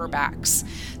drafted quarterbacks.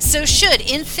 So should,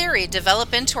 in theory,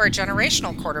 develop into our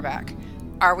generational quarterback.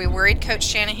 Are we worried Coach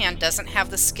Shanahan doesn't have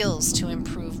the skills to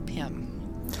improve him?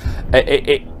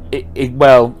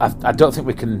 Well, I don't think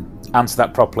we can answer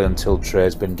that properly until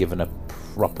Trey's been given a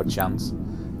proper chance.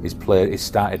 He's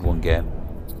started 1 game.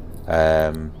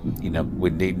 We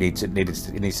needs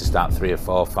to start 3 or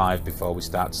 4 or 5 before we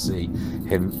start to see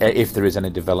him, if there is any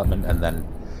development. And then,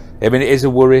 I mean, it is a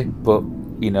worry, but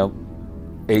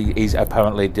he's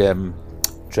apparently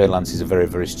Trey Lance is a very,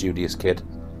 very studious kid,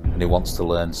 and he wants to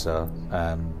learn. So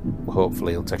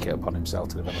hopefully he'll take it upon himself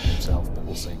to develop himself. But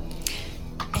we'll see.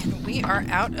 And we are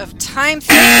out of time.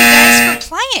 Thank you guys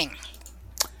for playing.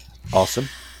 Awesome.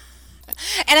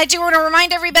 And I do want to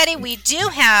remind everybody, we do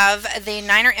have the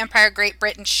Niner Empire Great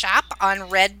Britain shop on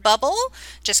Redbubble.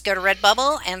 Just go to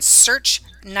Redbubble and search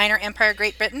Niner Empire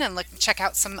Great Britain and check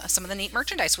out some of the neat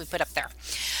merchandise we put up there.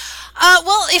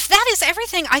 Well, if that is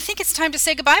everything, I think it's time to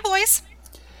say goodbye, boys.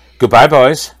 Goodbye,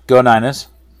 boys. Go Niners.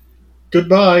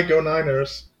 Goodbye, go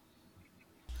Niners.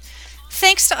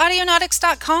 Thanks to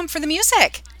Audionautics.com for the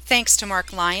music. Thanks to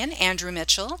Mark Lyon, Andrew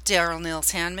Mitchell, Daryl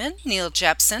Nils-Handman, Neil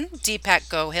Jepson, Deepak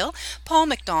Gohil, Paul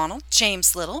McDonald,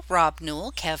 James Little, Rob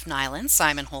Newell, Kev Nyland,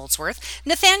 Simon Holdsworth,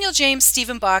 Nathaniel James,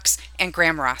 Stephen Box, and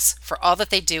Graham Ross for all that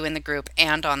they do in the group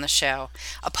and on the show.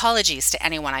 Apologies to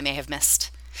anyone I may have missed.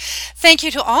 Thank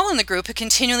you to all in the group who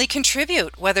continually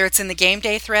contribute, whether it's in the game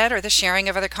day thread or the sharing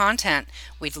of other content.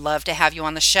 We'd love to have you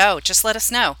on the show. Just let us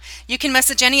know. You can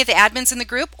message any of the admins in the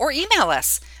group or email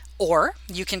us. Or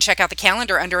you can check out the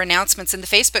calendar under announcements in the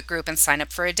Facebook group and sign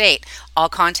up for a date. I'll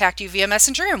contact you via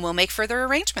Messenger and we'll make further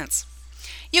arrangements.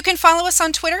 You can follow us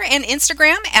on Twitter and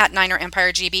Instagram at Niner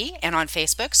Empire GB, and on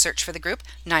Facebook, search for the group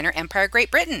Niner Empire Great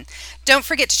Britain. Don't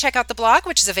forget to check out the blog,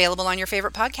 which is available on your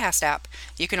favorite podcast app.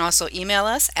 You can also email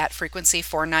us at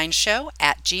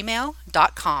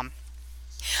frequency49show@gmail.com.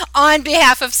 On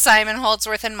behalf of Simon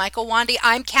Holdsworth and Michael Wandy,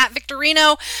 I'm Kat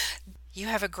Victorino. You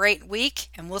have a great week,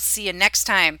 and we'll see you next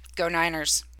time. Go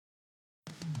Niners.